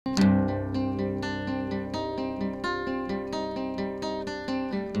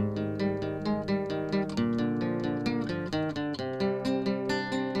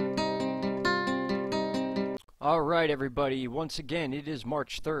All right, everybody. Once again, it is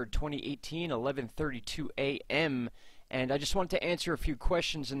March 3rd, 2018, 11:32 a.m. And I just wanted to answer a few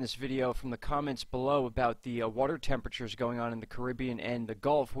questions in this video from the comments below about the water temperatures going on in the Caribbean and the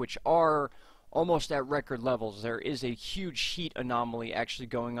Gulf, which are almost at record levels. There is a huge heat anomaly actually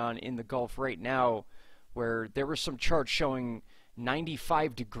going on in the Gulf right now, where there were some charts showing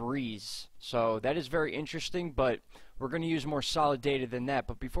 95 degrees. So that is very interesting, but we're going to use more solid data than that.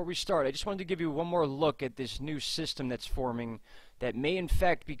 But before we start, I just wanted to give you one more look at this new system that's forming that may in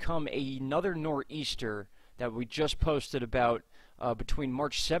fact become another nor'easter that we just posted about between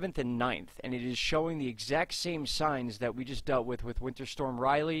March 7th and 9th. And it is showing the exact same signs that we just dealt with Winter Storm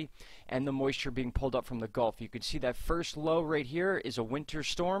Riley and the moisture being pulled up from the Gulf. You can see that first low right here is a winter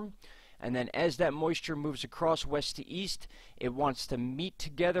storm. And then as that moisture moves across west to east, it wants to meet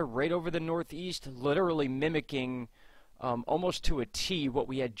together right over the northeast, literally mimicking almost to a T what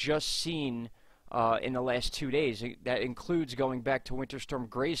we had just seen in the last 2 days. That includes going back to Winter Storm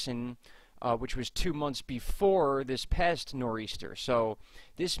Grayson, which was 2 months before this past nor'easter. So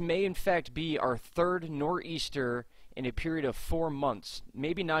this may in fact be our third nor'easter in a period of 4 months,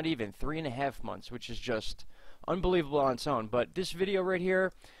 maybe not even 3.5 months, which is just unbelievable on its own. But this video right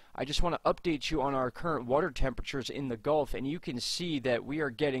here, I just want to update you on our current water temperatures in the Gulf, and you can see that we are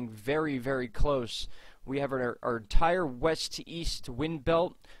getting very, very close. We have our entire west to east wind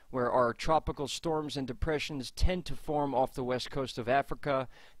belt, where our tropical storms and depressions tend to form off the west coast of Africa.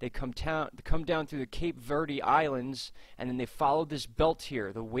 They come down through the Cape Verde Islands, and then they follow this belt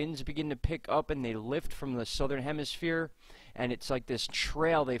here. The winds begin to pick up, and they lift from the southern hemisphere, and it's like this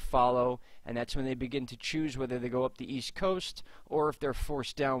trail they follow, and that's when they begin to choose whether they go up the east coast or if they're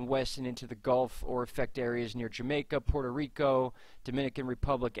forced down west and into the Gulf or affect areas near Jamaica, Puerto Rico, Dominican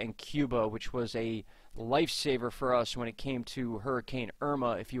Republic, and Cuba, which was a lifesaver for us when it came to Hurricane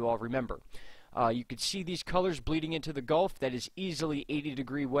Irma, if you all remember. You could see these colors bleeding into the Gulf. That is easily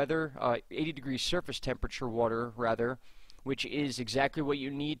 80-degree weather, 80-degree surface temperature water, rather, which is exactly what you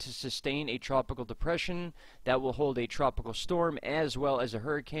need to sustain a tropical depression that will hold a tropical storm as well as a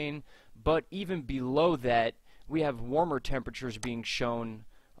hurricane. But even below that, we have warmer temperatures being shown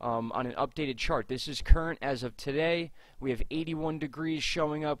on an updated chart. This is current as of today. We have 81 degrees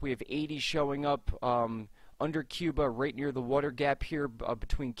showing up. We have 80 showing up under Cuba, right near the water gap here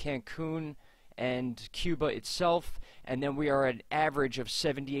between Cancun and Cuba itself, and then we are at an average of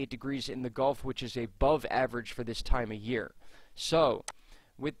 78 degrees in the Gulf, which is above average for this time of year. So,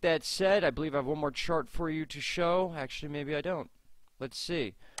 with that said, I believe I have one more chart for you to show. Actually, maybe I don't. Let's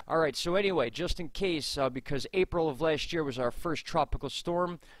see. Alright, so anyway, just in case, because April of last year was our first tropical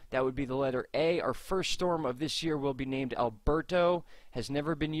storm, that would be the letter A. Our first storm of this year will be named Alberto. Has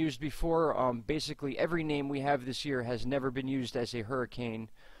never been used before. Basically, every name we have this year has never been used as a hurricane.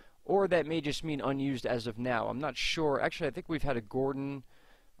 Or that may just mean unused as of now. I'm not sure. Actually, I think we've had a Gordon.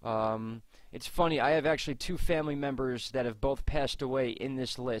 It's funny, I have actually 2 family members that have both passed away in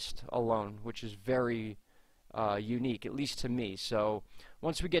this list alone, which is very unique, at least to me. So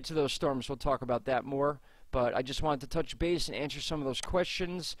once we get to those storms, we'll talk about that more. But I just wanted to touch base and answer some of those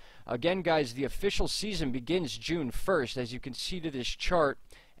questions. Again, guys, the official season begins June 1st. As you can see to this chart,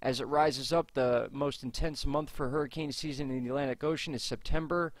 as it rises up, the most intense month for hurricane season in the Atlantic Ocean is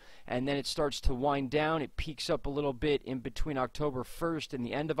September, and then it starts to wind down. It peaks up a little bit in between October 1st and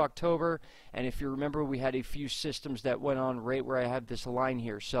the end of October, and if you remember, we had a few systems that went on right where I have this line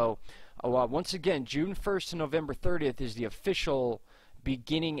here. So once again, June 1st to November 30th is the official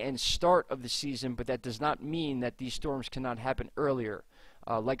beginning and start of the season, but that does not mean that these storms cannot happen earlier.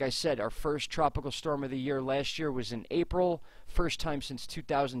 Like I said, our first tropical storm of the year last year was in April, first time since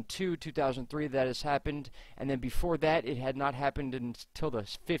 2002, 2003 that has happened, and then before that it had not happened until the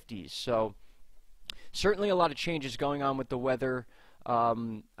 50s. So certainly a lot of changes going on with the weather.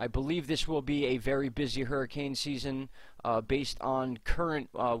 I believe this will be a very busy hurricane season based on current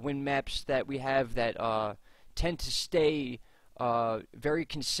wind maps that we have that tend to stay very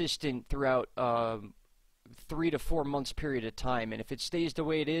consistent throughout 3 to 4 months period of time, and if it stays the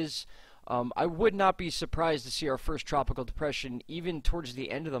way it is, I would not be surprised to see our first tropical depression even towards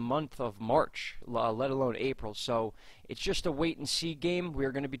the end of the month of March, let alone April. So it's just a wait and see game.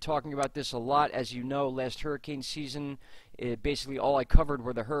 We're going to be talking about this a lot. As you know, last hurricane season, basically all I covered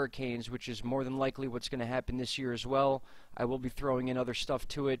were the hurricanes, which is more than likely what's going to happen this year as well. I will be throwing in other stuff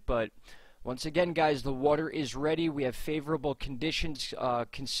to it, but once again, guys, the water is ready. We have favorable conditions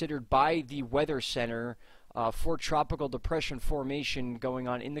considered by the Weather Center for tropical depression formation going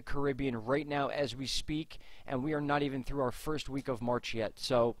on in the Caribbean right now as we speak, and we are not even through our first week of March yet.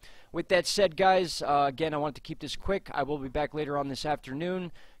 So with that said, guys, again, I want to keep this quick. I will be back later on this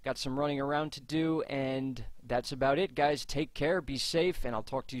afternoon. Got some running around to do, and that's about it, guys. Take care, be safe, and I'll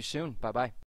talk to you soon. Bye-bye.